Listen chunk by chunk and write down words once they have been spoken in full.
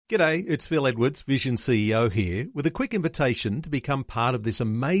G'day, it's Phil Edwards, Vision CEO here, with a quick invitation to become part of this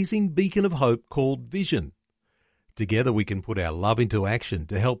amazing beacon of hope called Vision. Together we can put our love into action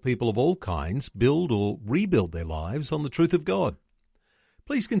to help people of all kinds build or rebuild their lives on the truth of God.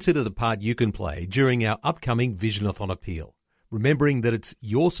 Please consider the part you can play during our upcoming Visionathon appeal, remembering that it's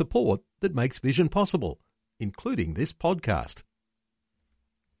your support that makes Vision possible, including this podcast.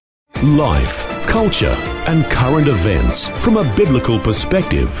 Life, culture, and current events from a biblical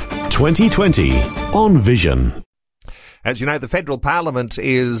perspective. 2020 on Vision. As you know, the federal parliament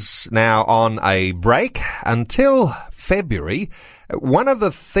is now on a break until February. One of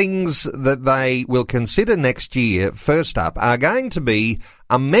the things that they will consider next year, first up, are going to be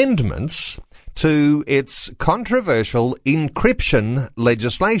amendments to its controversial encryption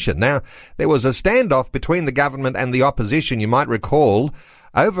legislation. Now, there was a standoff between the government and the opposition, you might recall,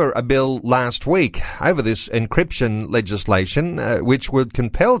 over a bill last week over this encryption legislation, which would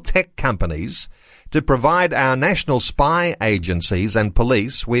compel tech companies to provide our national spy agencies and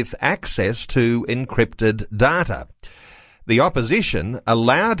police with access to encrypted data. The opposition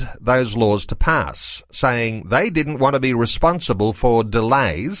allowed those laws to pass, saying they didn't want to be responsible for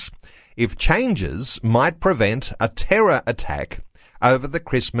delays if changes might prevent a terror attack over the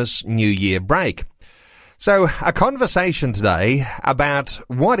Christmas-New Year break. So, a conversation today about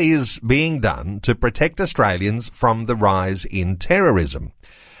what is being done to protect Australians from the rise in terrorism.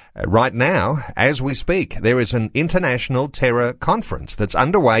 Right now, as we speak, there is an international terror conference that's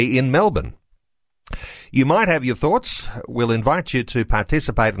underway in Melbourne. You might have your thoughts. We'll invite you to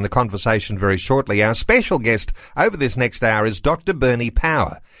participate in the conversation very shortly. Our special guest over this next hour is Dr. Bernie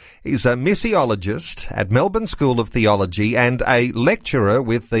Power. He's a missiologist at Melbourne School of Theology and a lecturer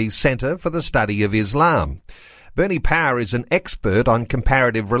with the Centre for the Study of Islam. Bernie Power is an expert on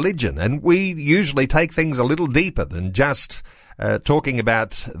comparative religion, and we usually take things a little deeper than just talking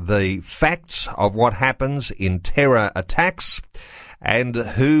about the facts of what happens in terror attacks and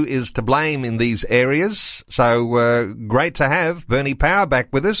who is to blame in these areas. So great to have Bernie Power back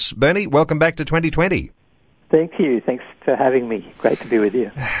with us. Bernie, welcome back to 2020. Thank you. Thanks for having me. Great to be with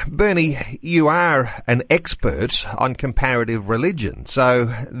you. Bernie, you are an expert on comparative religion. So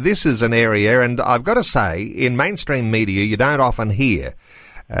this is an area, and I've got to say, in mainstream media, you don't often hear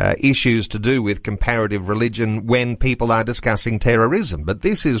issues to do with comparative religion when people are discussing terrorism. But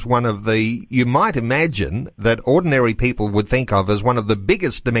this is one of the, you might imagine, that ordinary people would think of as one of the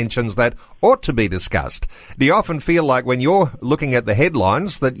biggest dimensions that ought to be discussed. Do you often feel like when you're looking at the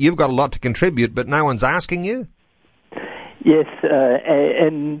headlines that you've got a lot to contribute but no one's asking you? Yes,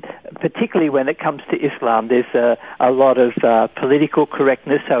 and particularly when it comes to Islam, there's a lot of political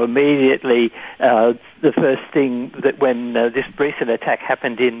correctness. So immediately, the first thing that when this recent attack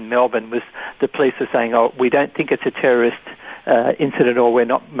happened in Melbourne was the police were saying, "Oh, we don't think it's a terrorist incident, or we're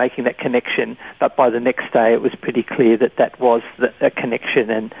not making that connection." But by the next day, it was pretty clear that that was a connection,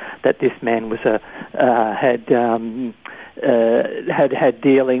 and that this man was had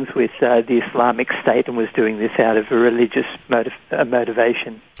dealings with the Islamic State and was doing this out of a religious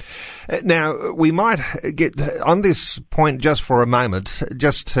motivation. Now, we might get on this point just for a moment,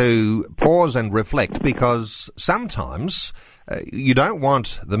 just to pause and reflect, because sometimes you don't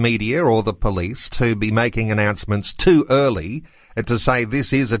want the media or the police to be making announcements too early to say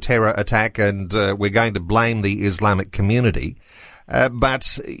this is a terror attack and we're going to blame the Islamic community.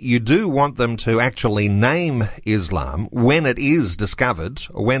 But you do want them to actually name Islam when it is discovered,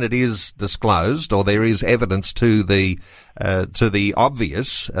 or when it is disclosed, or there is evidence to the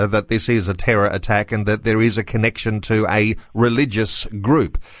obvious that this is a terror attack and that there is a connection to a religious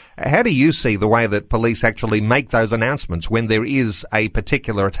group. How do you see the way that police actually make those announcements when there is a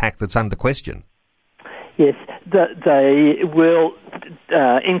particular attack that's under question? Yes, they will.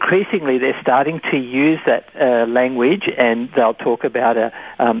 Increasingly, they're starting to use that language, and they'll talk about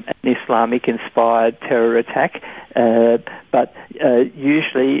an Islamic-inspired terror attack. But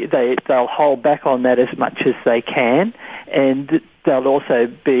usually, they'll hold back on that as much as they can, and they'll also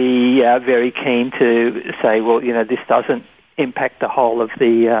be very keen to say, "Well, you know, this doesn't impact the whole of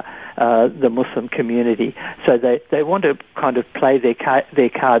the Muslim community." So they want to kind of play their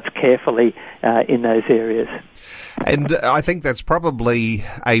cards carefully in those areas. And I think that's probably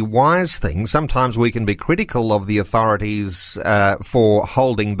a wise thing. Sometimes we can be critical of the authorities for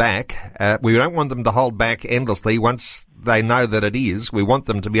holding back. We don't want them to hold back endlessly once they know that it is. We want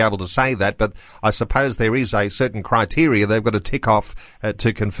them to be able to say that, but I suppose there is a certain criteria they've got to tick off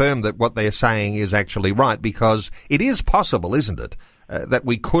to confirm that what they're saying is actually right, because it is possible, isn't it, that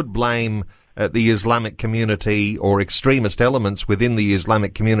we could blame the Islamic community or extremist elements within the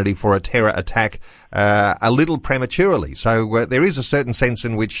Islamic community for a terror attack a little prematurely. So there is a certain sense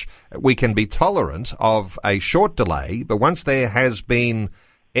in which we can be tolerant of a short delay, but once there has been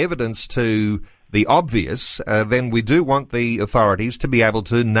evidence to the obvious, then we do want the authorities to be able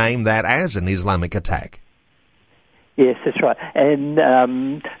to name that as an Islamic attack. Yes, that's right. And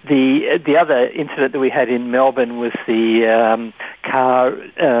the other incident that we had in Melbourne was the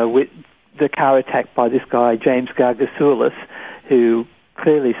car attack by this guy James Gargasoulis, who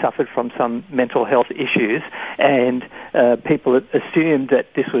clearly suffered from some mental health issues, and people assumed that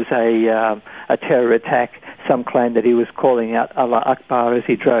this was a terror attack. Some claimed that he was calling out Allah Akbar as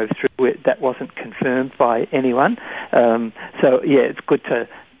he drove through it. That wasn't confirmed by anyone. So yeah, it's good to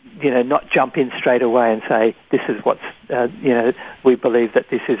not jump in straight away and say this is what's we believe that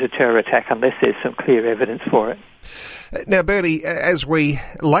this is a terror attack unless there's some clear evidence for it. Now, Bernie, as we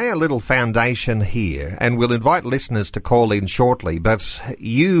lay a little foundation here, and we'll invite listeners to call in shortly, but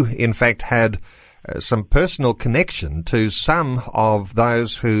you, in fact, had some personal connection to some of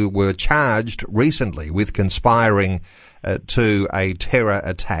those who were charged recently with conspiring to a terror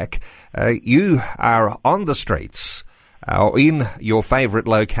attack. You are on the streets in your favourite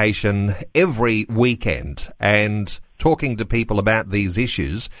location every weekend and talking to people about these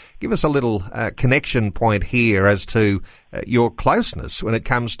issues. Give us a little connection point here as to your closeness when it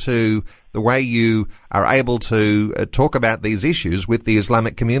comes to the way you are able to talk about these issues with the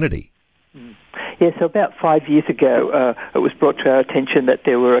Islamic community. Yeah, so about 5 years ago, it was brought to our attention that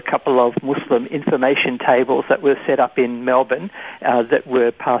there were a couple of Muslim information tables that were set up in Melbourne that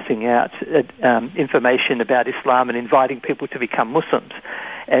were passing out information about Islam and inviting people to become Muslims.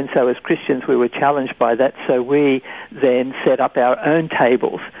 And so as Christians, we were challenged by that, so we then set up our own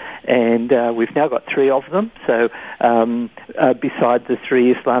tables. And we've now got 3 of them, so beside the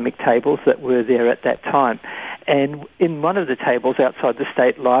 3 Islamic tables that were there at that time. And in one of the tables outside the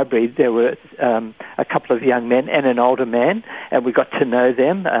State Library, there were a couple of young men and an older man, and we got to know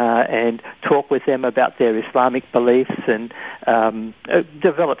them and talk with them about their Islamic beliefs and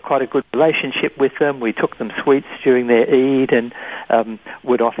developed quite a good relationship with them. We took them sweets during their Eid and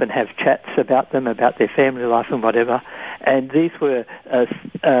would often have chats about them, about their family life and whatever. And these were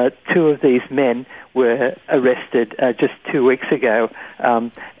 2 of these men were arrested just 2 weeks ago,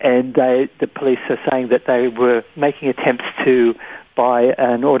 and the police are saying that they were making attempts to buy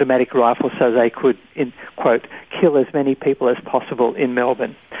an automatic rifle so they could, in quote, kill as many people as possible in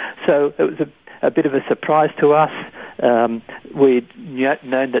Melbourne. So it was a bit of a surprise to us. We'd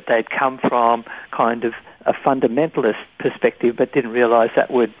known that they'd come from kind of a fundamentalist perspective, but didn't realise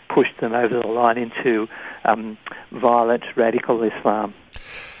that would push them over the line into violent, radical Islam.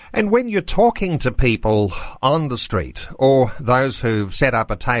 And when you're talking to people on the street or those who've set up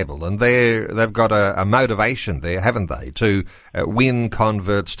a table and they've got a motivation there, haven't they, to win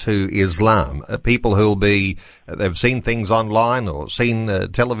converts to Islam, people who'll they've seen things online or seen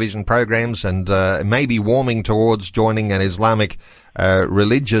television programs and maybe warming towards joining an Islamic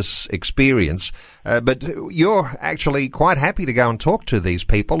religious experience, but you're actually quite happy to go and talk to these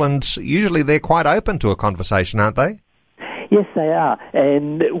people, and usually they're quite open to a conversation, aren't they? Yes, they are.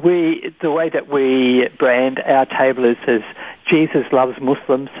 And the way that we brand our table is as Jesus loves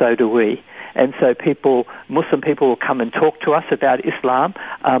Muslims, so do we. And so Muslim people will come and talk to us about Islam.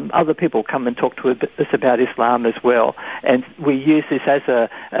 Other people come and talk to us about Islam as well. And we use this as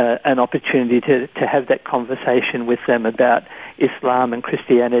an opportunity to have that conversation with them about Islam and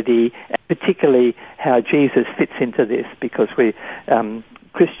Christianity, and particularly how Jesus fits into this, because we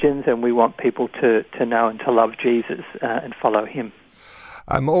Christians and we want people to know and to love Jesus and follow him.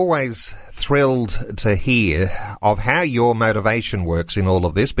 I'm always thrilled to hear of how your motivation works in all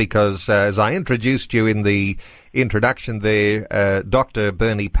of this, because as I introduced you in the introduction there, Dr.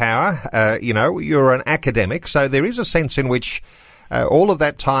 Bernie Power, you're an academic, so there is a sense in which all of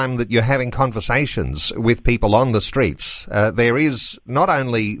that time that you're having conversations with people on the streets, there is not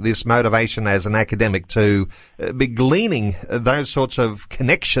only this motivation as an academic to be gleaning those sorts of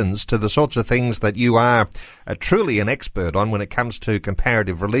connections to the sorts of things that you are truly an expert on when it comes to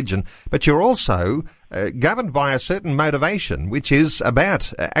comparative religion, but you're also governed by a certain motivation, which is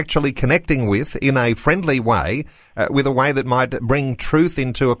about actually connecting with, in a friendly way, with a way that might bring truth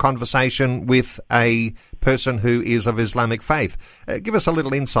into a conversation with a person who is of Islamic faith. Give us a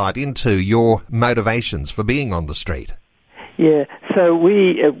little insight into your motivations for being on the street. Yeah, so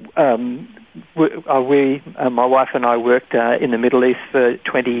we my wife and I worked in the Middle East for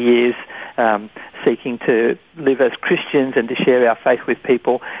 20 years, seeking to live as Christians and to share our faith with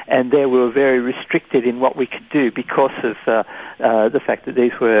people, and there we were very restricted in what we could do because of the fact that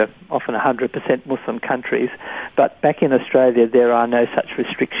these were often 100% Muslim countries. But back in Australia, there are no such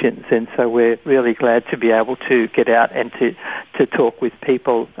restrictions, and so we're really glad to be able to get out and to talk with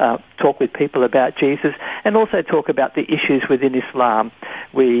people about Jesus, and also talk about the issues within Islam.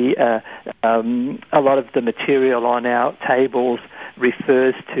 A lot of the material on our tables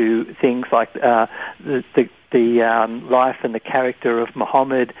refers to things like the life and the character of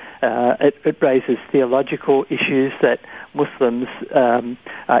Muhammad. It raises theological issues that Muslims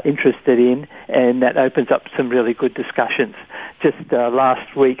are interested in, and that opens up some really good discussions. Just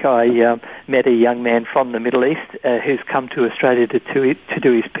last week, I met a young man from the Middle East who's come to Australia to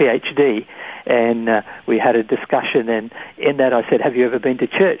do his PhD. And we had a discussion, and in that I said, "Have you ever been to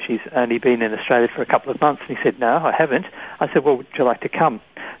church?" He's only been in Australia for a couple of months, and he said, "No, I haven't." I said, "Well, would you like to come?"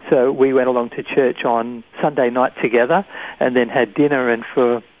 So we went along to church on Sunday night together, and then had dinner, and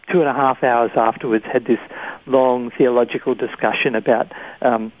for 2.5 hours afterwards had this long theological discussion about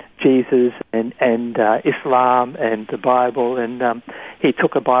Jesus and Islam and the Bible, and he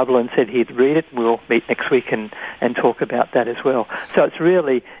took a Bible and said he'd read it. We'll meet next week and talk about that as well. So it's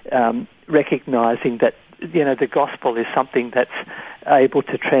really recognizing that, you know, the gospel is something that's able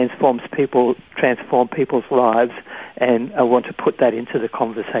to transform people's lives, and I want to put that into the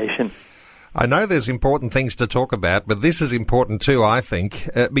conversation. I know there's important things to talk about, but this is important too, I think,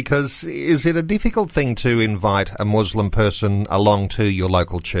 because is it a difficult thing to invite a Muslim person along to your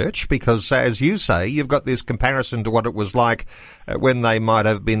local church? Because, as you say, you've got this comparison to what it was like when they might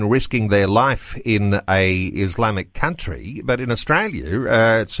have been risking their life in a Islamic country. But in Australia,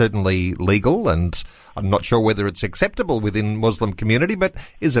 it's certainly legal, and I'm not sure whether it's acceptable within Muslim community, but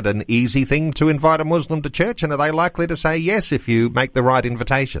is it an easy thing to invite a Muslim to church, and are they likely to say yes if you make the right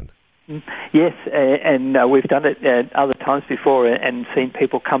invitation? Yes, and we've done it other times before and seen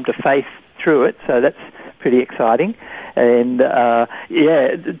people come to faith through it, so that's pretty exciting. And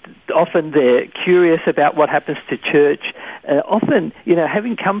often they're curious about what happens to church. Often, you know,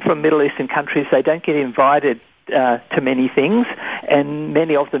 having come from Middle Eastern countries, they don't get invited to many things, and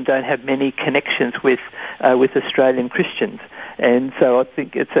many of them don't have many connections with Australian Christians. And so I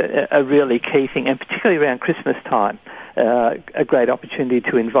think it's a really key thing, and particularly around Christmas time. A great opportunity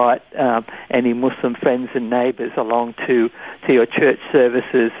to invite any Muslim friends and neighbours along to your church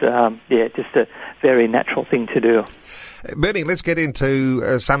services. Just a very natural thing to do. Bernie, let's get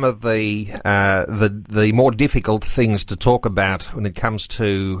into some of the more difficult things to talk about when it comes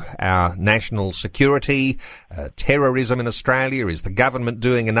to our national security, terrorism in Australia. Is the government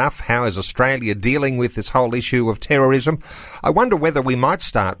doing enough? How is Australia dealing with this whole issue of terrorism? I wonder whether we might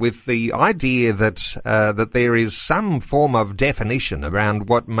start with the idea that there is some form of definition around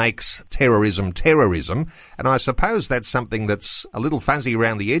what makes terrorism terrorism, and I suppose that's something that's a little fuzzy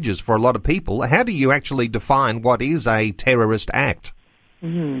around the edges for a lot of people. How do you actually define what is a terrorist act?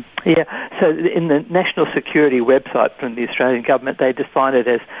 Yeah, so in the National Security website from the Australian government, they define it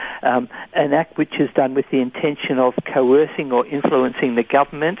as an act which is done with the intention of coercing or influencing the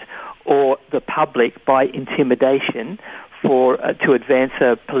government or the public by intimidation to advance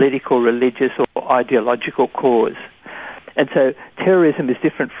a political, religious or ideological cause. And so terrorism is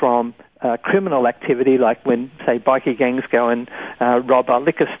different from criminal activity, like when, say, bikie gangs go and rob a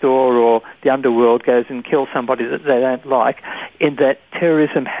liquor store, or the underworld goes and kills somebody that they don't like, in that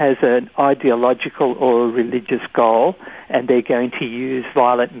terrorism has an ideological or a religious goal, and they're going to use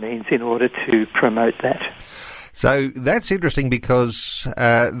violent means in order to promote that. So that's interesting, because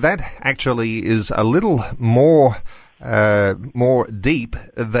that actually is a little more deep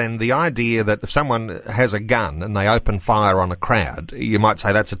than the idea that if someone has a gun and they open fire on a crowd, you might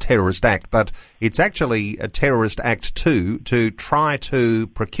say that's a terrorist act, but it's actually a terrorist act too, to try to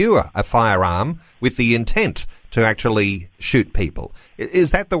procure a firearm with the intent to actually shoot people.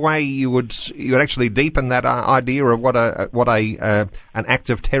 Is that the way you would actually deepen that idea of what an act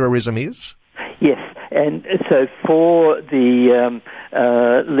of terrorism is? Yes, and so for the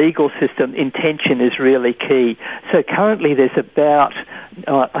legal system, intention is really key. So currently there's about,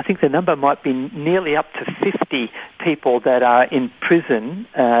 I think the number might be nearly up to 50 people that are in prison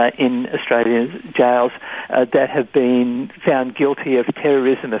in Australian jails that have been found guilty of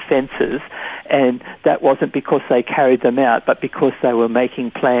terrorism offences, and that wasn't because they carried them out, but because they were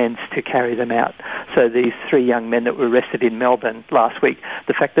making plans to carry them out. So these 3 young men that were arrested in Melbourne last week,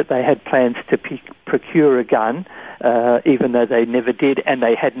 the fact that they had plans to procure a gun, even though they never did, and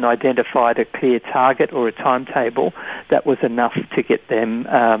they hadn't identified a clear target or a timetable, that was enough to get them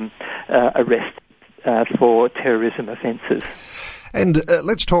arrested for terrorism offences. And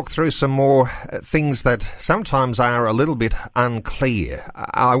let's talk through some more things that sometimes are a little bit unclear.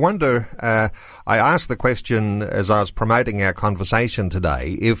 I wonder, I asked the question as I was promoting our conversation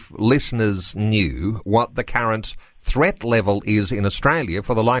today, if listeners knew what the current threat level is in Australia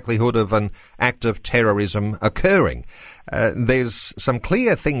for the likelihood of an act of terrorism occurring. There's some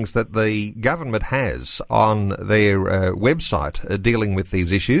clear things that the government has on their website dealing with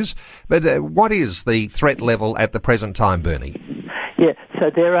these issues, but what is the threat level at the present time, Bernie? Yeah, so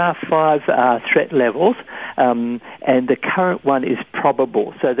there are 5 threat levels, and the current one is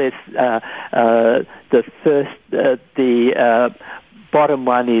probable. So there's the bottom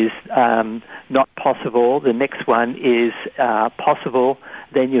one is not possible. The next one is possible.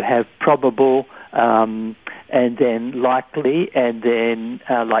 Then you have probable, and then likely, and then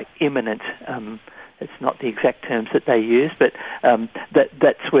like imminent. It's not the exact terms that they use, but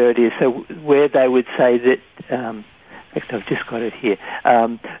that's where it is. So where they would say that. In fact, I've just got it here.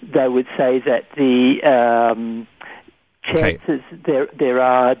 They would say that the chances there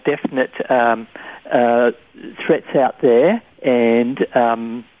are definite threats out there, and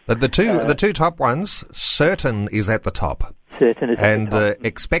the two top ones, certain is at the top, and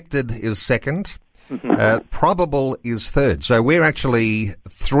expected is second. Mm-hmm. Probable is third. So we're actually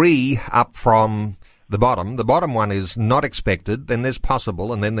 3 up from the bottom. The bottom one is not expected. Then there's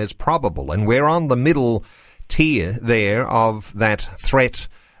possible, and then there's probable, and we're on the middle tier there of that threat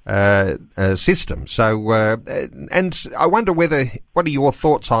system. So, and I wonder what are your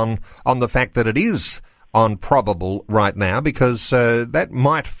thoughts on the fact that it is on probable right now, because that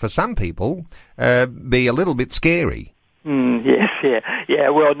might, for some people, be a little bit scary. Yes, yeah.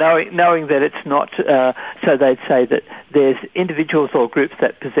 Well, knowing that it's not, so they'd say that there's individuals or groups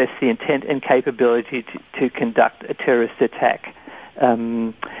that possess the intent and capability to conduct a terrorist attack.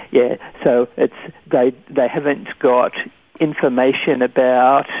 So it's they haven't got information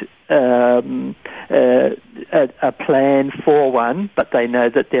about a plan for one, but they know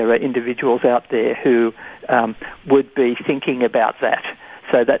that there are individuals out there who would be thinking about that.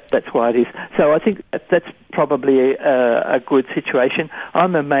 So that's why it is. So I think that's probably a good situation.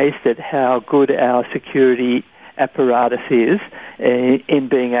 I'm amazed at how good our security apparatus is in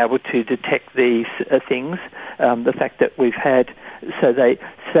being able to detect these things. The fact that we've had, so they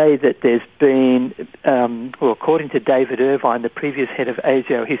say that there's been, according to David Irvine, the previous head of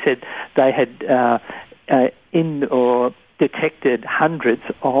ASIO, he said they had detected hundreds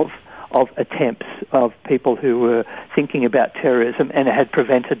of attempts of people who were thinking about terrorism and had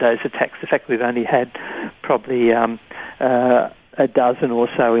prevented those attacks. In fact, we've only had probably a dozen or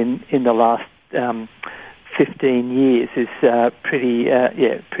so in the last 15 years is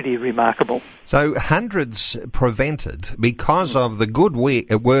pretty remarkable. So hundreds prevented because of the good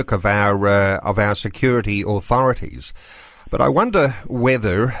work of our security authorities. But I wonder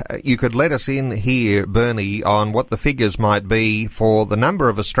whether you could let us in here, Bernie, on what the figures might be for the number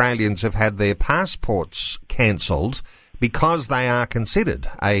of Australians who've had their passports cancelled because they are considered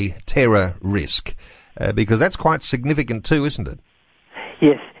a terror risk, because that's quite significant too, isn't it?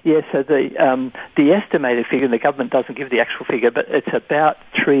 Yes. So the estimated figure, and the government doesn't give the actual figure, but it's about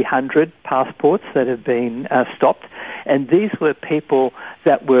 300 passports that have been stopped, and these were people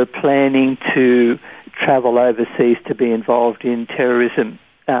that were planning to travel overseas to be involved in terrorism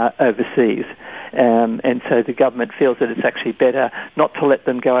overseas. And so the government feels that it's actually better not to let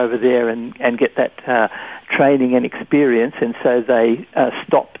them go over there and get that training and experience, and so they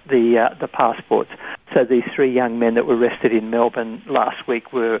stopped the passports. So these 3 young men that were arrested in Melbourne last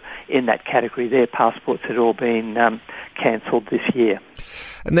week were in that category. Their passports had all been cancelled this year.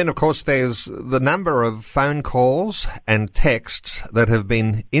 And then, of course, there's the number of phone calls and texts that have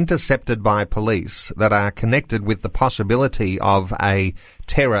been intercepted by police that are connected with the possibility of a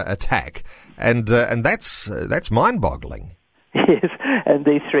terror attack. And that's mind-boggling. Yes, and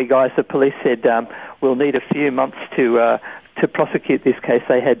these 3 guys, the police said, we'll need a few months to prosecute this case.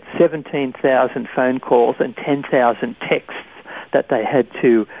 They had 17,000 phone calls and 10,000 texts that they had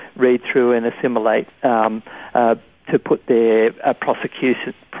to read through and assimilate to put their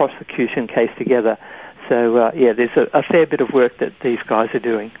prosecution case together. So, there's a fair bit of work that these guys are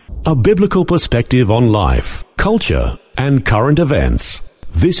doing. A biblical perspective on life, culture, and current events.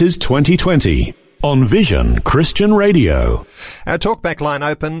 This is 2020 on Vision Christian Radio. Our talkback line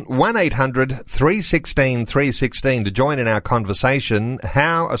open, 1-800-316-316 to join in our conversation,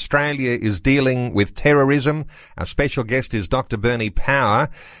 how Australia is dealing with terrorism. Our special guest is Dr. Bernie Power.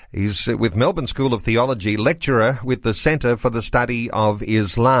 He's with Melbourne School of Theology, lecturer with the Centre for the Study of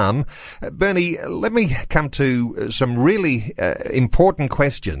Islam. Bernie, let me come to some really important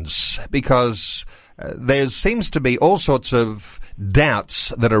questions, because there seems to be all sorts of doubts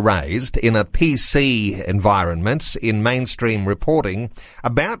that are raised in a PC environment, in mainstream reporting,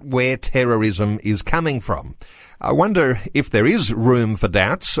 about where terrorism is coming from. I wonder if there is room for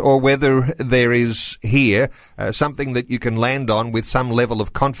doubts, or whether there is here something that you can land on with some level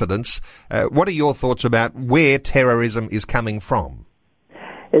of confidence. What are your thoughts about where terrorism is coming from?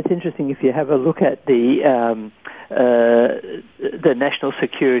 It's interesting if you have a look at the National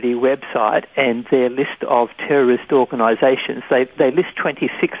Security website and their list of terrorist organisations. They list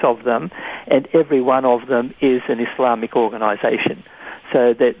 26 of them, and every one of them is an Islamic organisation.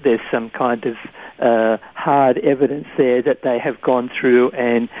 So that there's some kind of hard evidence there that they have gone through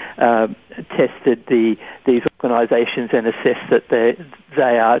and tested these organisations and assessed that they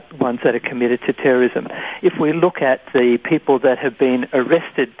are ones that are committed to terrorism. If we look at the people that have been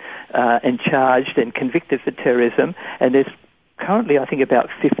arrested and charged and convicted for terrorism, and there's currently, I think, about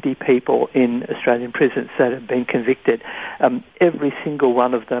 50 people in Australian prisons that have been convicted. Every single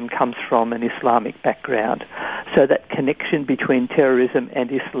one of them comes from an Islamic background. So that connection between terrorism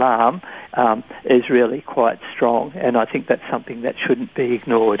and Islam is really quite strong, and I think that's something that shouldn't be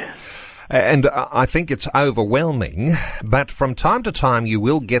ignored. And I think it's overwhelming, but from time to time you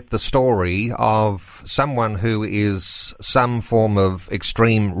will get the story of someone who is some form of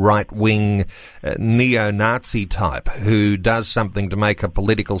extreme right-wing neo-Nazi type who does something to make a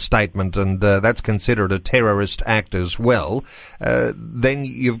political statement, and that's considered a terrorist act as well. Then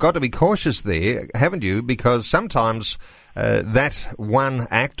you've got to be cautious there, haven't you? Because sometimes that one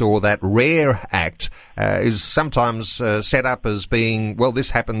act, or that rare act, is sometimes set up as being, well,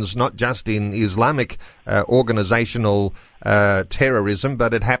 this happens not just in Islamic organisational terrorism,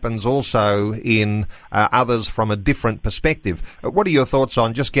 but it happens also in others from a different perspective. What are your thoughts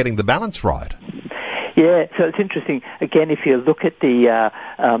on just getting the balance right? Yeah, so it's interesting. Again, if you look at the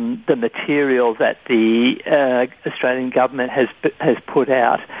material that the Australian government has put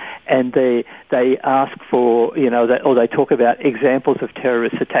out, and they ask for, or they talk about examples of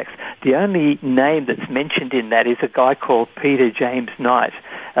terrorist attacks. The only name that's mentioned in that is a guy called Peter James Knight,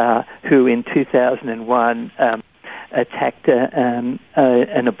 who in 2001 attacked an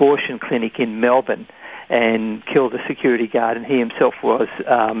abortion clinic in Melbourne and killed a security guard, and he himself was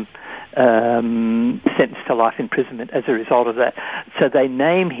sentenced to life imprisonment as a result of that. So they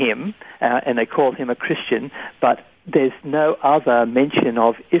name him and they call him a Christian, but there's no other mention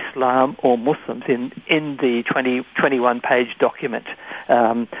of Islam or Muslims in the 21-page document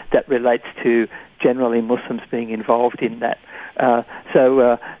that relates to generally Muslims being involved in that.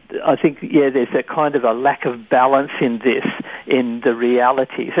 So I think, there's a kind of a lack of balance in this, in the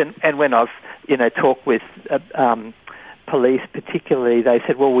realities. And when I've, talked with police particularly, they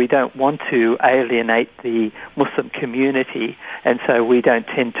said, well, we don't want to alienate the Muslim community, and so we don't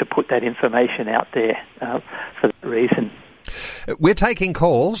tend to put that information out there for that reason. We're taking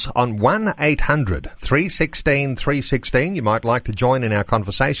calls on 1-800-316-316. You might like to join in our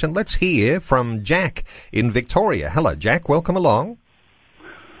conversation. Let's hear from Jack in Victoria. Hello, Jack. Welcome along.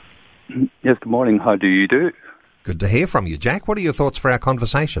 Yes, good morning. How do you do? Good to hear from you, Jack. What are your thoughts for our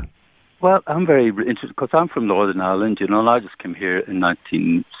conversation? Well, I'm very interested because I'm from Northern Ireland, and I just came here in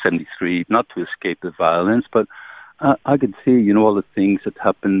 1973, not to escape the violence, but I could see, all the things that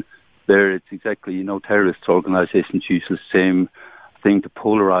happen there. It's exactly, terrorist organizations use the same thing to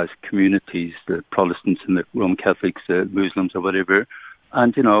polarize communities, the Protestants and the Roman Catholics, the Muslims or whatever.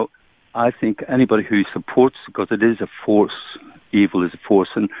 And, I think anybody who supports, because it is a force, evil is a force,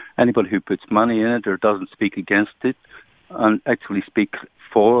 and anybody who puts money in it or doesn't speak against it and actually speak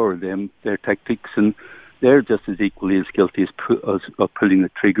for them, their tactics, and they're just as equally as guilty as pulling the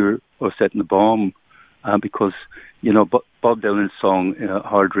trigger or setting the bomb. Because, Bob Dylan's song,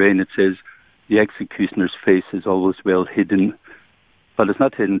 Hard Rain, it says, the executioner's face is always well hidden, but it's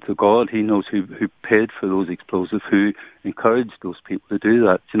not hidden to God. He knows who paid for those explosives, who encouraged those people to do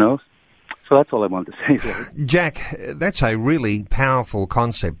that, So that's all I wanted to say there. Jack, that's a really powerful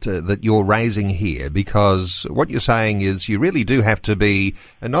concept that you're raising here, because what you're saying is you really do have to be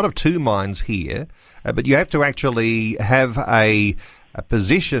not of two minds here, but you have to actually have a a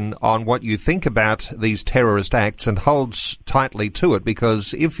position on what you think about these terrorist acts and holds tightly to it,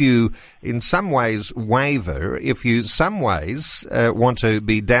 because if you in some ways waver, if you some ways want to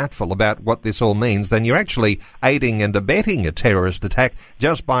be doubtful about what this all means, then you're actually aiding and abetting a terrorist attack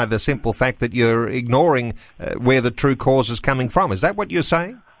just by the simple fact that you're ignoring where the true cause is coming from. Is that what you're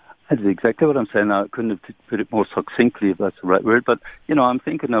saying? That's exactly what I'm saying. I couldn't have put it more succinctly, if that's the right word. But, I'm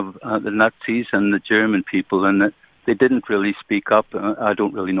thinking of the Nazis and the German people, and that they didn't really speak up. I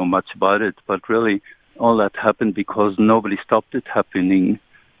don't really know much about it, but really all that happened because nobody stopped it happening.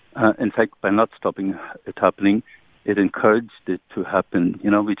 In fact, by not stopping it happening, it encouraged it to happen.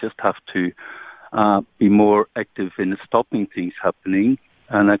 We just have to be more active in stopping things happening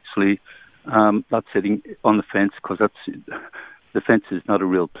and actually not sitting on the fence, because the fence is not a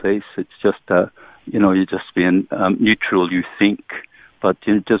real place. It's just, you're just being neutral, you think, but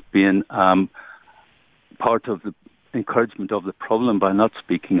you're just being part of the encouragement of the problem by not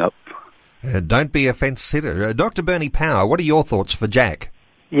speaking up. Don't be a fence sitter. Dr. Bernie Power, what are your thoughts for Jack?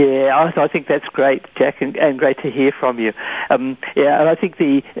 Yeah, I think that's great, Jack, and great to hear from you. And I think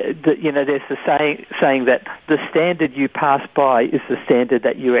there's the saying that the standard you pass by is the standard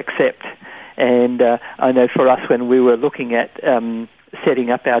that you accept. And I know for us, when we were looking at setting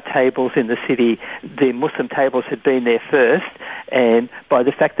up our tables in the city, the Muslim tables had been there first, and by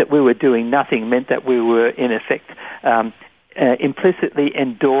the fact that we were doing nothing meant that we were, in effect, implicitly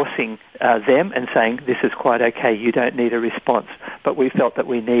endorsing them and saying, this is quite okay, you don't need a response. But we felt that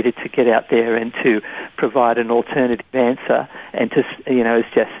we needed to get out there and to provide an alternative answer, and to,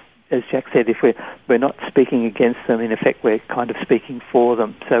 as Jack said, if we're not speaking against them, in effect we're kind of speaking for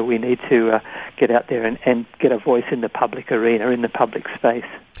them. So we need to get out there and get a voice in the public arena, in the public space.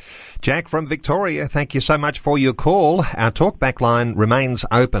 Jack from Victoria, thank you so much for your call. Our talkback line remains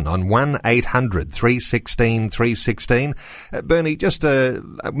open on 1-800 316 316. Bernie, just a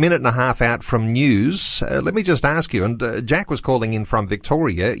minute and a half out from news. Let me just ask you, and Jack was calling in from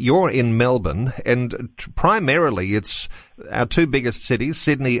Victoria. You're in Melbourne, and primarily it's our two biggest cities,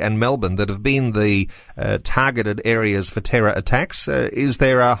 Sydney and Melbourne, that have been the targeted areas for terror attacks. Is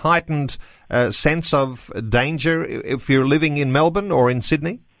there a heightened sense of danger if you're living in Melbourne or in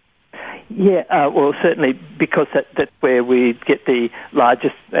Sydney? Yeah, well, certainly, because that's where we get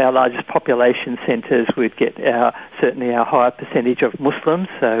our largest population centres. We'd get certainly our higher percentage of Muslims.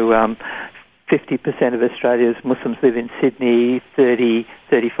 So 50% of Australia's Muslims live in Sydney,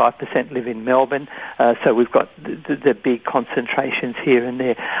 35% live in Melbourne. So we've got the big concentrations here and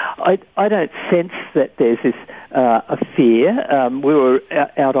there. I don't sense that there's this a fear. We were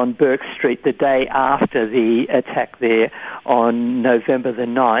out on Burke Street the day after the attack there on November the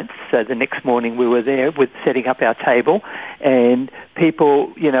 9th. So the next morning we were there with setting up our table, and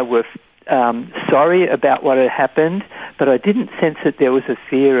people, were sorry about what had happened, but I didn't sense that there was a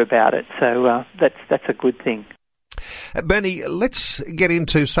fear about it. So that's a good thing. Bernie, let's get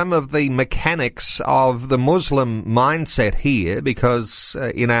into some of the mechanics of the Muslim mindset here, because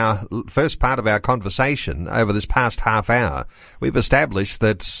in our first part of our conversation over this past half hour, we've established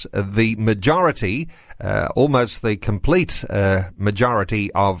that the majority, almost the complete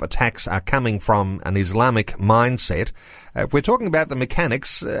majority of attacks are coming from an Islamic mindset. If we're talking about the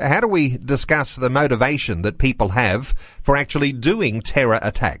mechanics, how do we discuss the motivation that people have for actually doing terror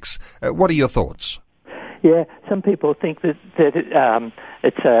attacks? What are your thoughts? Yeah, some people think that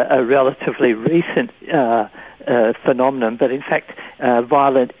it's a relatively recent phenomenon, but in fact,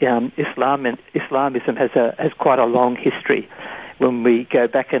 violent Islamism has quite a long history. When we go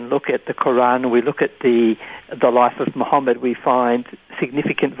back and look at the Quran, we look at the life of Muhammad, we find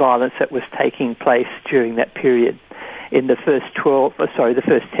significant violence that was taking place during that period. In the first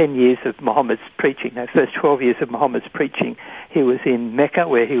 10 years of Muhammad's preaching, first 12 years of Muhammad's preaching, he was in Mecca,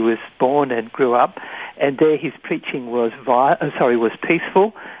 where he was born and grew up, and there his preaching was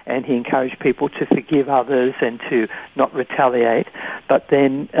peaceful, and he encouraged people to forgive others and to not retaliate. But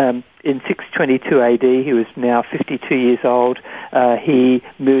then in 622 AD, he was now 52 years old, he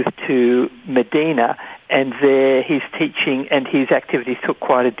moved to Medina, and there his teaching and his activities took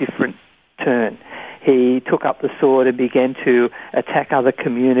quite a different turn. He took up the sword and began to attack other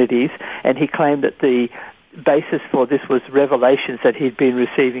communities, and he claimed that the basis for this was revelations that he'd been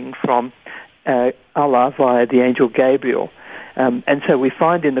receiving from Allah via the angel Gabriel. And so we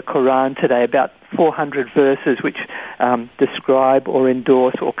find in the Quran today about 400 verses which describe or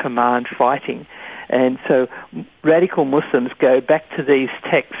endorse or command fighting. And so radical Muslims go back to these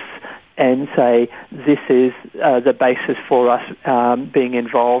texts and say this is the basis for us being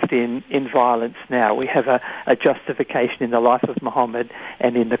involved in violence now. We have a justification in the life of Muhammad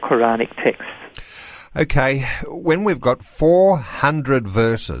and in the Quranic texts. Okay, when we've got 400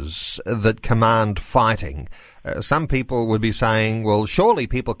 verses that command fighting, some people would be saying, well, surely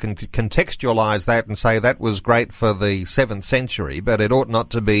people can contextualise that and say that was great for the 7th century, but it ought not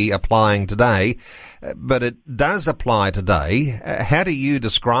to be applying today. But it does apply today. How do you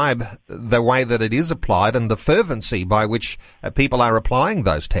describe the way that it is applied and the fervency by which people are applying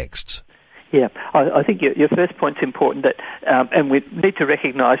those texts? Yeah, I think your first point's important, that, and we need to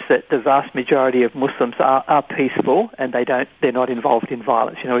recognise that the vast majority of Muslims are peaceful and they're not involved in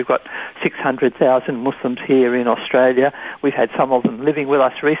violence. You know, we've got 600,000 Muslims here in Australia. We've had some of them living with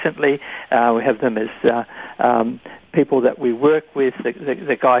us recently. We have them as people that we work with.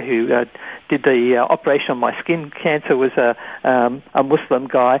 The guy who did the operation on my skin cancer was a Muslim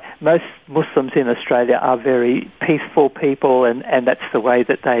guy. Most Muslims in Australia are very peaceful people, and that's the way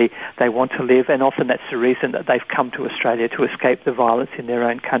that they want to live, and often that's the reason that they've come to Australia, to escape the violence in their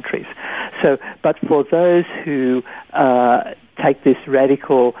own countries. So, but for those who take this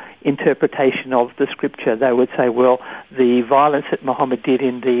radical interpretation of the scripture, they would say, well, the violence that Muhammad did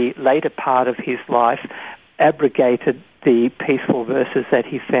in the later part of his life abrogated the peaceful verses that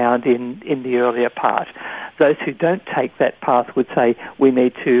he found in the earlier part. Those who don't take that path would say we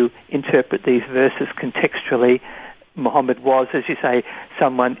need to interpret these verses contextually. Muhammad was, as you say,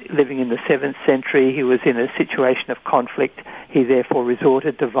 someone living in the 7th century. He was in a situation of conflict. He therefore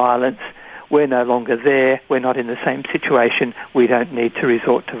resorted to violence. We're no longer there. We're not in the same situation. We don't need to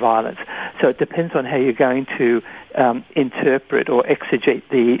resort to violence. So it depends on how you're going to interpret or exegete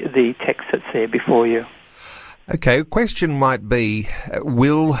the text that's there before you. Okay, a question might be,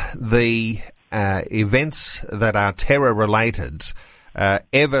 will the events that are terror-related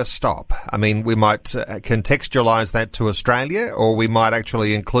ever stop? I mean, we might contextualise that to Australia, or we might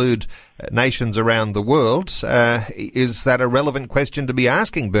actually include nations around the world. Is that a relevant question to be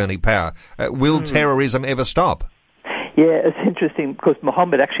asking, Bernie Power? Will terrorism ever stop? Yeah, it's interesting because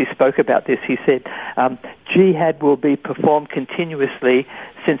Muhammad actually spoke about this. He said, jihad will be performed continuously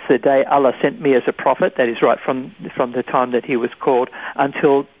since the day Allah sent me as a prophet, that is right from the time that he was called,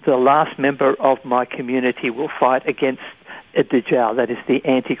 until the last member of my community will fight against Dajjal, that is the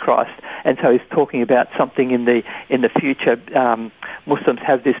Antichrist. And so he's talking about something in the future. Muslims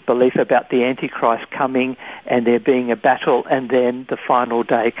have this belief about the Antichrist coming and there being a battle and then the final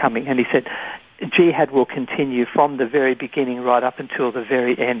day coming. And he said, jihad will continue from the very beginning right up until the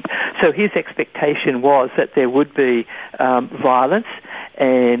very end. So his expectation was that there would be violence,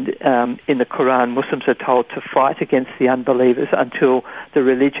 and in the Quran, Muslims are told to fight against the unbelievers until the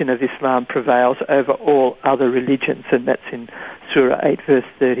religion of Islam prevails over all other religions, and that's in Surah 8, verse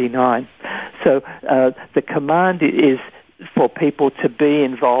 39. So the command is for people to be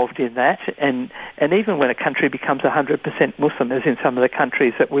involved in that, and even when a country becomes 100% Muslim, as in some of the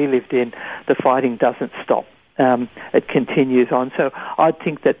countries that we lived in, the fighting doesn't stop. It continues on. So I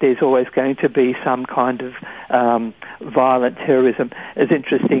think that there's always going to be some kind of violent terrorism. It's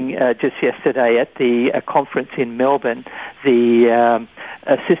interesting, just yesterday at the conference in Melbourne, the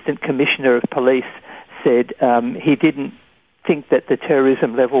Assistant Commissioner of Police said he didn't think that the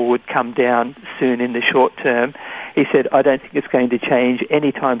terrorism level would come down soon in the short term. He said, I don't think it's going to change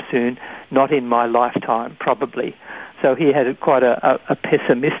anytime soon, not in my lifetime, probably. So he had quite a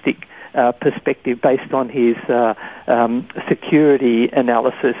pessimistic perspective based on his security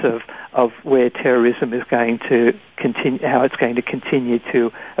analysis of where terrorism is going to continue, how it's going to continue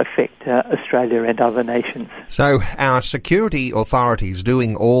to affect Australia and other nations. So our security authorities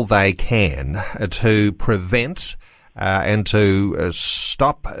doing all they can to prevent and to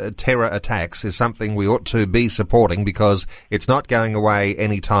stop terror attacks is something we ought to be supporting because it's not going away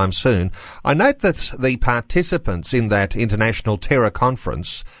anytime soon. I note that the participants in that international terror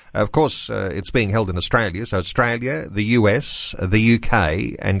conference, of course, it's being held in Australia, so Australia, the US, the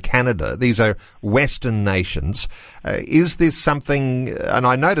UK and Canada, these are Western nations. Is this something, and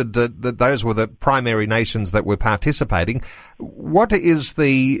I noted that those were the primary nations that were participating. What is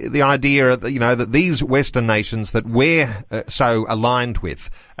the idea that these Western nations that we're so aligned with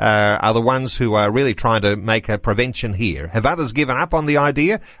are the ones who are really trying to make a prevention here? Have others given up on the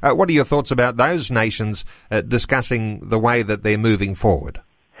idea? What are your thoughts about those nations discussing the way that they're moving forward?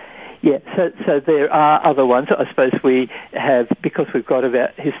 Yeah, so there are other ones. I suppose we have, because we've got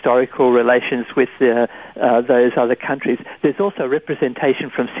about historical relations with those other countries. There's also representation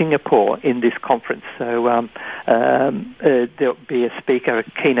from Singapore in this conference. So there'll be a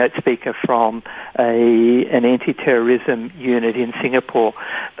keynote speaker from an anti-terrorism unit in Singapore.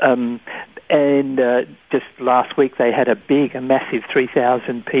 And just last week they had a massive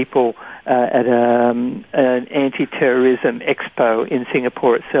 3,000 people at an anti-terrorism expo in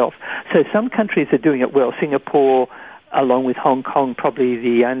Singapore itself. So some countries are doing it well. Singapore, along with Hong Kong, probably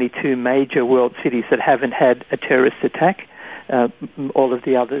the only two major world cities that haven't had a terrorist attack. All of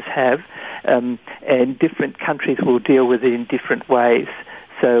the others have. And different countries will deal with it in different ways.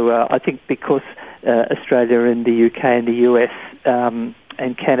 So I think because Australia and the UK and the US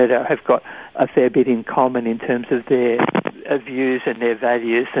and Canada have got a fair bit in common in terms of their views and their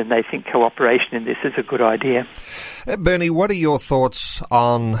values, and they think cooperation in this is a good idea. Bernie, what are your thoughts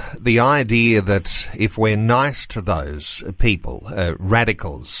on the idea that if we're nice to those people,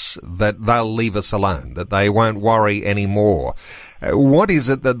 radicals, that they'll leave us alone, that they won't worry anymore? What is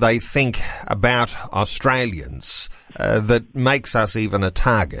it that they think about Australians that makes us even a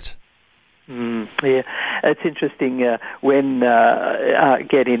target? Yeah, it's interesting when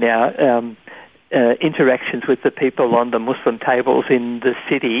getting our interactions with the people on the Muslim tables in the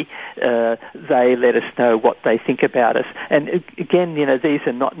city, they let us know what they think about us. And again, these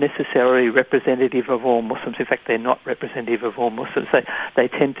are not necessarily representative of all Muslims. In fact, they're not representative of all Muslims. They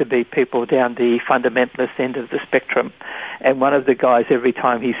tend to be people down the fundamentalist end of the spectrum. And one of the guys, every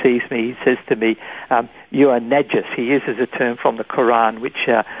time he sees me, he says to me, "You are najis." He uses a term from the Quran, which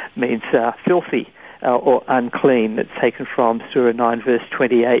means filthy or unclean. It's taken from Surah 9, verse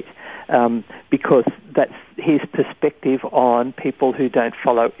 28. Because that's his perspective on people who don't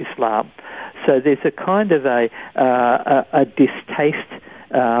follow Islam. So there's a kind of a distaste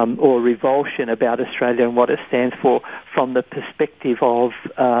or revulsion about Australia and what it stands for from the perspective of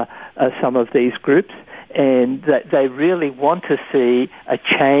some of these groups, and that they really want to see a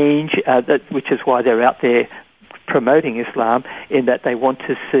change, which is why they're out there promoting Islam, in that they want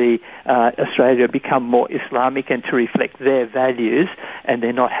to see Australia become more Islamic and to reflect their values, and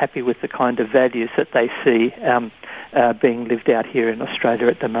they're not happy with the kind of values that they see being lived out here in Australia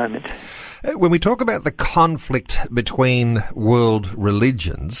at the moment. When we talk about the conflict between world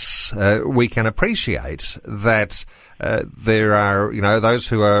religions, we can appreciate that there are, those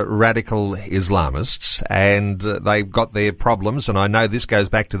who are radical Islamists, and they've got their problems. And I know this goes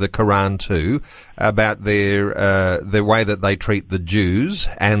back to the Quran too, about their way that they treat the Jews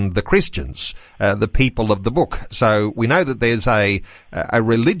and the Christians, the people of the book. So we know that there's a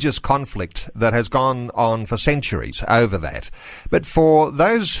religious conflict that has gone on for centuries over that. But for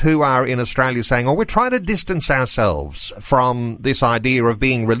those who are in Australia saying, we're trying to distance ourselves from this idea of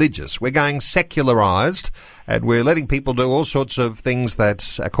being religious, we're going secularized, and we're letting people do all sorts of things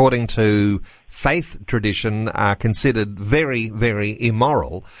that, according to faith tradition, are considered very, very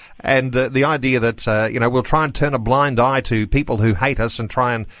immoral. And the idea that we'll try and turn a blind eye to people who hate us and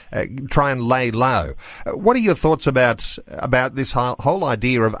try and lay low. What are your thoughts about this whole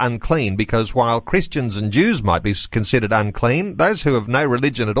idea of unclean? Because while Christians and Jews might be considered unclean, those who have no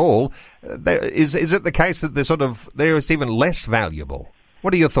religion at all, is it the case that they're even less valuable?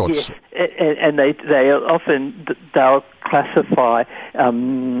 What are your thoughts? Yes, and they'll classify,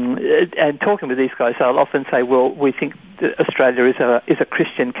 and talking with these guys, they'll often say, well, we think that Australia is a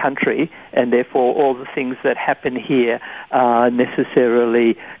Christian country, and therefore all the things that happen here are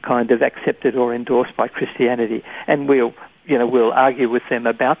necessarily kind of accepted or endorsed by Christianity. And we'll argue with them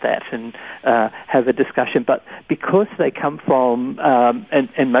about that and have a discussion. But because they come from,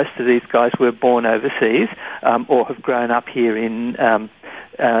 and most of these guys were born overseas or have grown up here in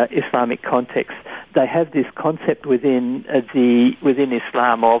Islamic context, they have this concept within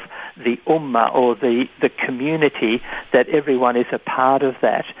Islam of the ummah, or the community, that everyone is a part of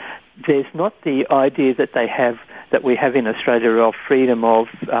that. There's not the idea that we have in Australia of freedom of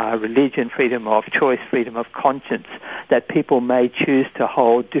religion, freedom of choice, freedom of conscience, that people may choose to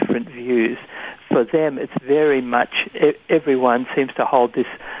hold different views. For them, it's very much, everyone seems to hold this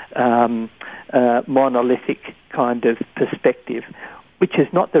monolithic kind of perspective, which is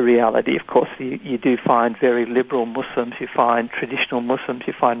not the reality. Of course, you do find very liberal Muslims, you find traditional Muslims,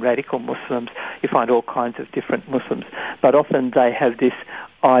 you find radical Muslims, you find all kinds of different Muslims. But often they have this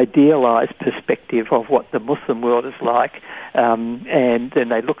idealized perspective of what the Muslim world is like, and then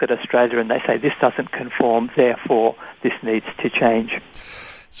they look at Australia and they say, this doesn't conform, therefore this needs to change.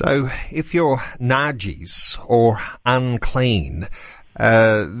 So if you're najis or unclean,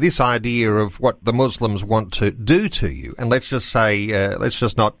 this idea of what the Muslims want to do to you, and let's just say, let's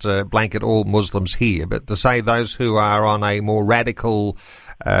just not blanket all Muslims here, but to say those who are on a more radical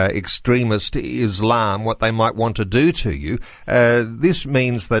extremist Islam, what they might want to do to you, this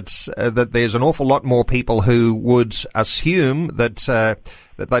means that there's an awful lot more people who would assume that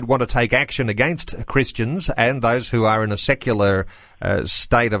they'd want to take action against Christians and those who are in a secular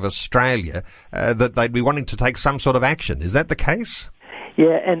state of Australia, that they'd be wanting to take some sort of action. Is that the case?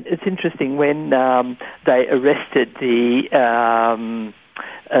 Yeah, and it's interesting when they arrested the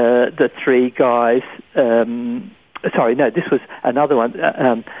three guys. This was another one.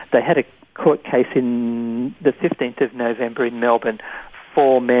 They had a court case in the 15th of November in Melbourne.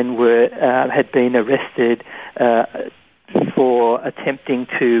 4 men had been arrested for attempting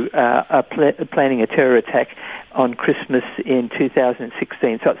to planning a terror attack on Christmas in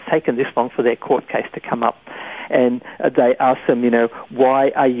 2016. So it's taken this long for their court case to come up. And they asked them,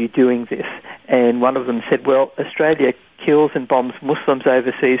 why are you doing this? And one of them said, well, Australia kills and bombs Muslims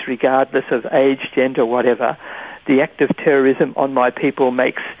overseas regardless of age, gender, whatever. The act of terrorism on my people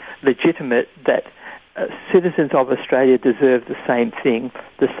makes legitimate that citizens of Australia deserve the same thing,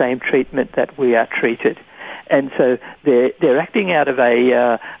 the same treatment that we are treated. And so they're acting out of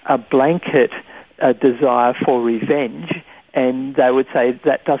a blanket desire for revenge, and they would say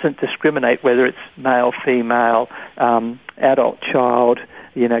that doesn't discriminate whether it's male, female, adult, child,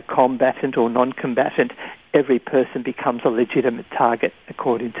 combatant or non-combatant. Every person becomes a legitimate target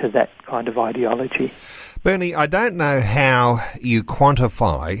according to that kind of ideology. Bernie, I don't know how you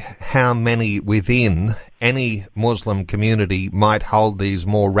quantify how many within any Muslim community might hold these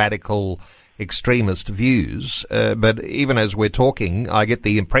more radical extremist views, but even as we're talking, I get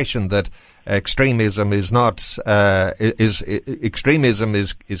the impression that extremism is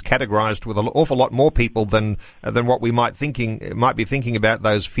categorised with an awful lot more people than what we might be thinking about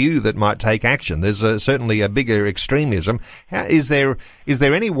those few that might take action. There's certainly a bigger extremism. Is there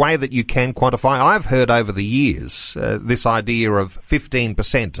any way that you can quantify? I've heard over the years this idea of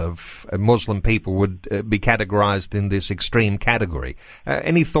 15% of Muslim people would be categorised in this extreme category.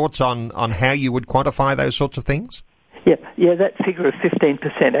 Any thoughts on how you would quantify those sorts of things? Yeah, that figure of 15%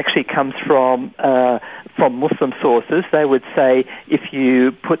 actually comes from Muslim sources. They would say if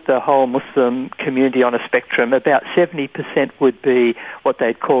you put the whole Muslim community on a spectrum, about 70% would be what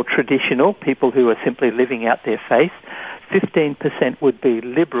they'd call traditional, people who are simply living out their faith. 15% would be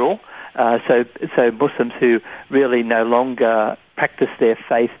liberal, so Muslims who really no longer practice their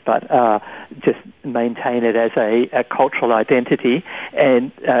faith but just maintain it as a cultural identity.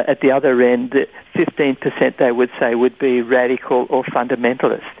 And at the other end, 15% they would say would be radical or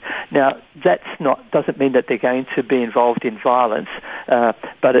fundamentalist. Now, doesn't mean that they're going to be involved in violence,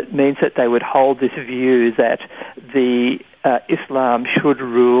 but it means that they would hold this view that the Islam should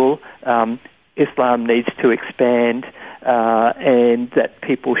rule, Islam needs to expand, and that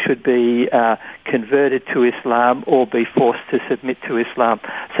people should be converted to Islam or be forced to submit to Islam.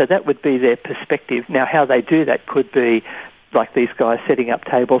 So that would be their perspective. Now, how they do that could be like these guys setting up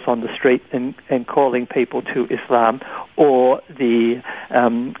tables on the street and calling people to Islam, or at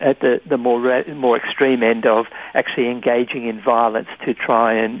the more extreme end of actually engaging in violence to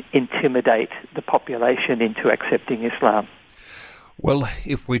try and intimidate the population into accepting Islam. Well,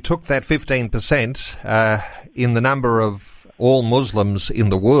 if we took that 15% in the number of all Muslims in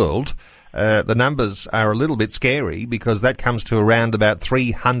the world, the numbers are a little bit scary, because that comes to around about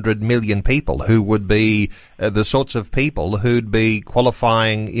 300 million people who would be the sorts of people who'd be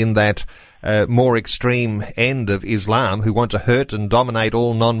qualifying in that more extreme end of Islam, who want to hurt and dominate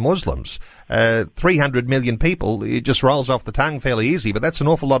all non-Muslims. 300 million people, it just rolls off the tongue fairly easy, but that's an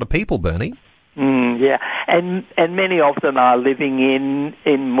awful lot of people, Bernie. Yeah, and many of them are living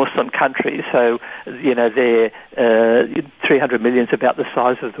in Muslim countries. So, they're 300 million is about the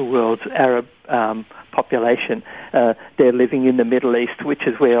size of the world's Arab population. They're living in the Middle East, which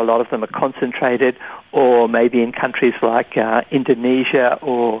is where a lot of them are concentrated, or maybe in countries like Indonesia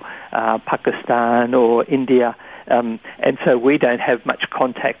or Pakistan or India. And so we don't have much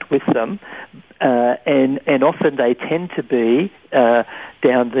contact with them. And often they tend to be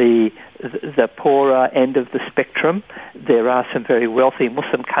down the poorer end of the spectrum. There are some very wealthy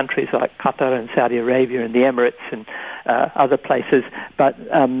Muslim countries like Qatar and Saudi Arabia and the Emirates and other places, but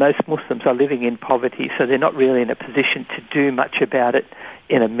most Muslims are living in poverty, so they're not really in a position to do much about it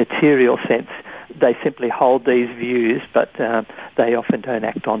in a material sense. They simply hold these views, but they often don't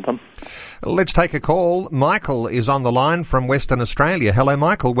act on them. Let's take a call. Michael is on the line from Western Australia. Hello,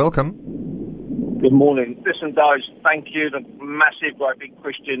 Michael. Welcome. Good morning. Listen, guys, thank you. The massive, great big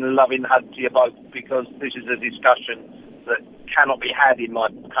Christian loving hug to you both, because this is a discussion that cannot be had in my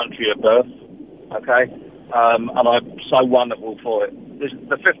country of birth, okay? And I'm so wonderful for it.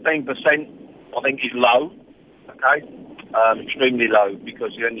 The 15%, I think, is low, okay? Extremely low,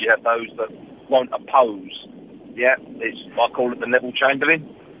 because then you have those that won't oppose. Yeah, I call it the Neville Chamberlain.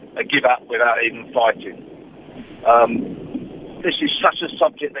 They give up without even fighting. This is such a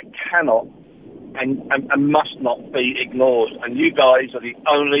subject that cannot and must not be ignored. And you guys are the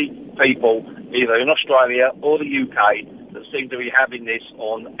only people, either in Australia or the UK, that seem to be having this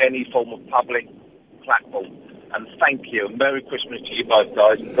on any form of public platform. And thank you. Merry Christmas to you both,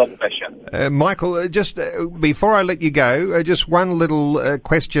 guys, and God bless you. Michael, just before I let you go, just one little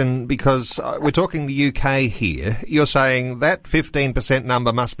question, because we're talking the UK here. You're saying that 15%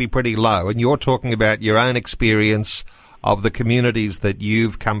 number must be pretty low, and you're talking about your own experience of the communities that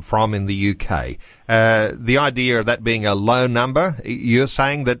you've come from in the UK. The idea of that being a low number, you're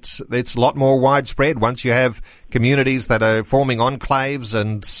saying that it's a lot more widespread once you have communities that are forming enclaves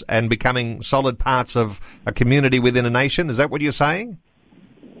and becoming solid parts of a community within a nation. Is that what you're saying?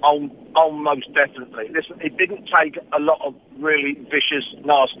 Oh, most definitely. Listen, it didn't take a lot of really vicious,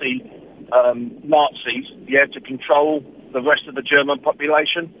 nasty Nazis, to control the rest of the German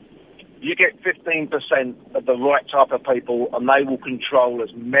population. You get 15% of the right type of people, and they will control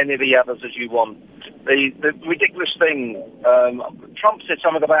as many of the others as you want. The ridiculous thing, Trump said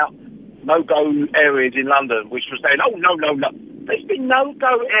something about no-go areas in London, which was saying, oh, no. There's been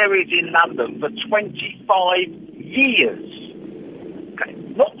no-go areas in London for 25 years. Okay,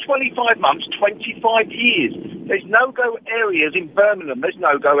 not 25 months, 25 years. There's no-go areas in Birmingham. There's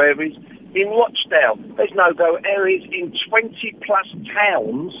no-go areas in Rochdale. There's no-go areas in 20-plus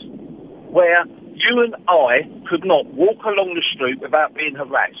towns where you and I could not walk along the street without being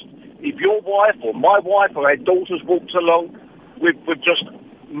harassed. If your wife or my wife or our daughters walked along with just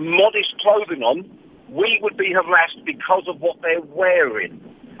modest clothing on, we would be harassed because of what they're wearing.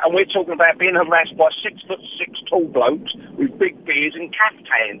 And we're talking about being harassed by 6'6" tall blokes with big beards and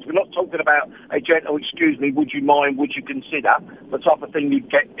caftans. We're not talking about a gentle, excuse me, would you mind, would you consider, the type of thing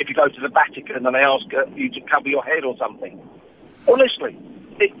you'd get if you go to the Vatican and they ask you to cover your head or something. Honestly,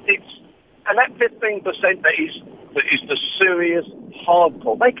 it's... And that 15% that is the serious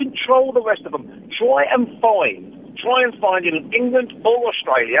hardcore. They control the rest of them. Try and find in England or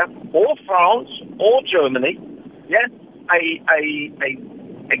Australia or France or Germany,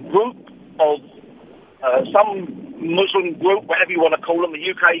 a group of some Muslim group, whatever you want to call them, the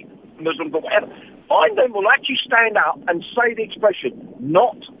UK Muslim group, whatever. Find them will actually stand up and say the expression,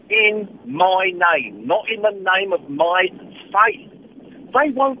 not in my name, not in the name of my faith. They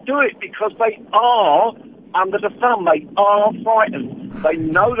won't do it because they are under the thumb. They are frightened. They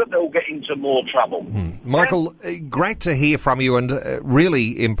know that they'll get into more trouble. Michael, great to hear from you, and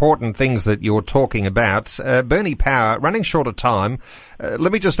really important things that you're talking about. Bernie Power, running short of time,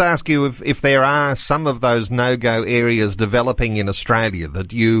 let me just ask you if there are some of those no-go areas developing in Australia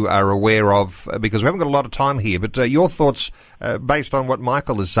that you are aware of, because we haven't got a lot of time here, but your thoughts based on what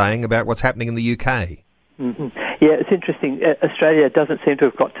Michael is saying about what's happening in the UK. Mm-hmm. Yeah, it's interesting. Australia doesn't seem to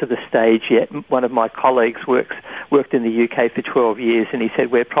have got to the stage yet. One of my colleagues worked in the UK for 12 years, and he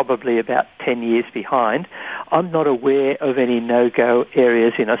said we're probably about 10 years behind. I'm not aware of any no-go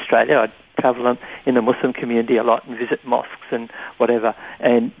areas in Australia. I travel in the Muslim community a lot and visit mosques and whatever,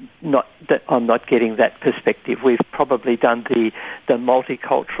 and I'm not getting that perspective. We've probably done the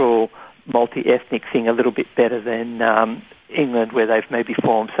multicultural, multi-ethnic thing a little bit better than England, where they've maybe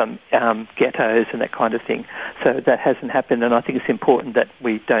formed some ghettos and that kind of thing. So that hasn't happened, and I think it's important that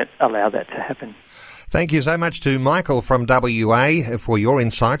we don't allow that to happen. Thank you so much to Michael from WA for your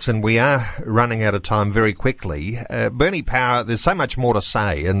insights, and we are running out of time very quickly. Bernie Power, there's so much more to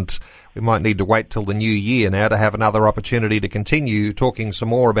say, and we might need to wait till the new year now to have another opportunity to continue talking some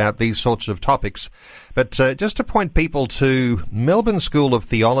more about these sorts of topics. But just to point people to Melbourne School of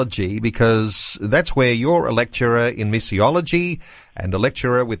Theology, because that's where you're a lecturer in missiology and a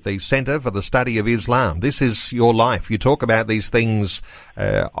lecturer with the Centre for the Study of Islam. This is your life. You talk about these things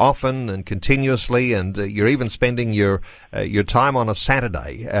often and continuously, and you're even spending your time on a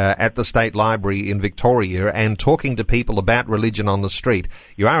Saturday at the State Library in Victoria and talking to people about religion on the street.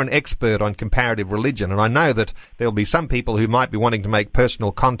 You are an expert on comparative religion, and I know that there'll be some people who might be wanting to make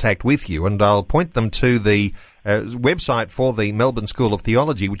personal contact with you, and I'll point them to the website for the Melbourne School of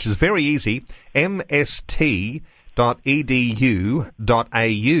Theology, which is very easy, mst.edu.au.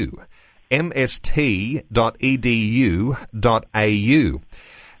 mst.edu.au.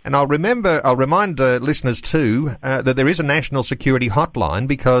 And I'll remind listeners too that there is a national security hotline,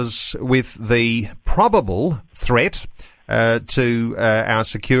 because with the probable threat to our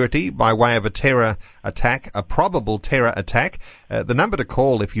security by way of a probable terror attack, the number to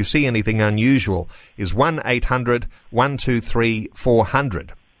call if you see anything unusual is 1-800-123-400.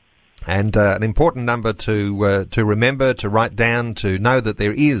 And an important number to remember, to write down, to know that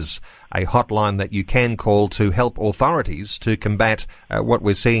there is a hotline that you can call to help authorities to combat what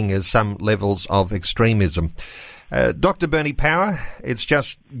we're seeing as some levels of extremism. Dr. Bernie Power, it's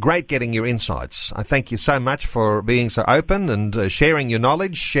just great getting your insights. I thank you so much for being so open and sharing your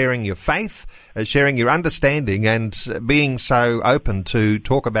knowledge, sharing your faith, sharing your understanding, and being so open to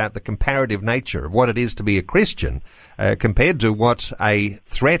talk about the comparative nature of what it is to be a Christian compared to what a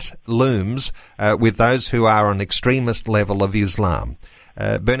threat looms with those who are on extremist level of Islam.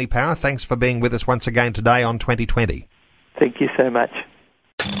 Bernie Power, thanks for being with us once again today on 2020. Thank you so much.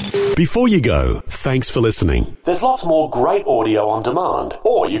 Before you go, thanks for listening. There's lots more great audio on demand,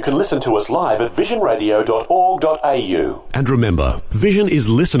 or you can listen to us live at visionradio.org.au. And remember, Vision is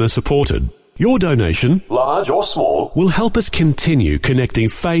listener supported. Your donation, large or small, will help us continue connecting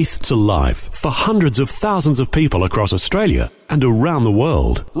faith to life for hundreds of thousands of people across Australia and around the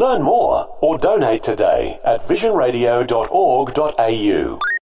world. Learn more or donate today at visionradio.org.au.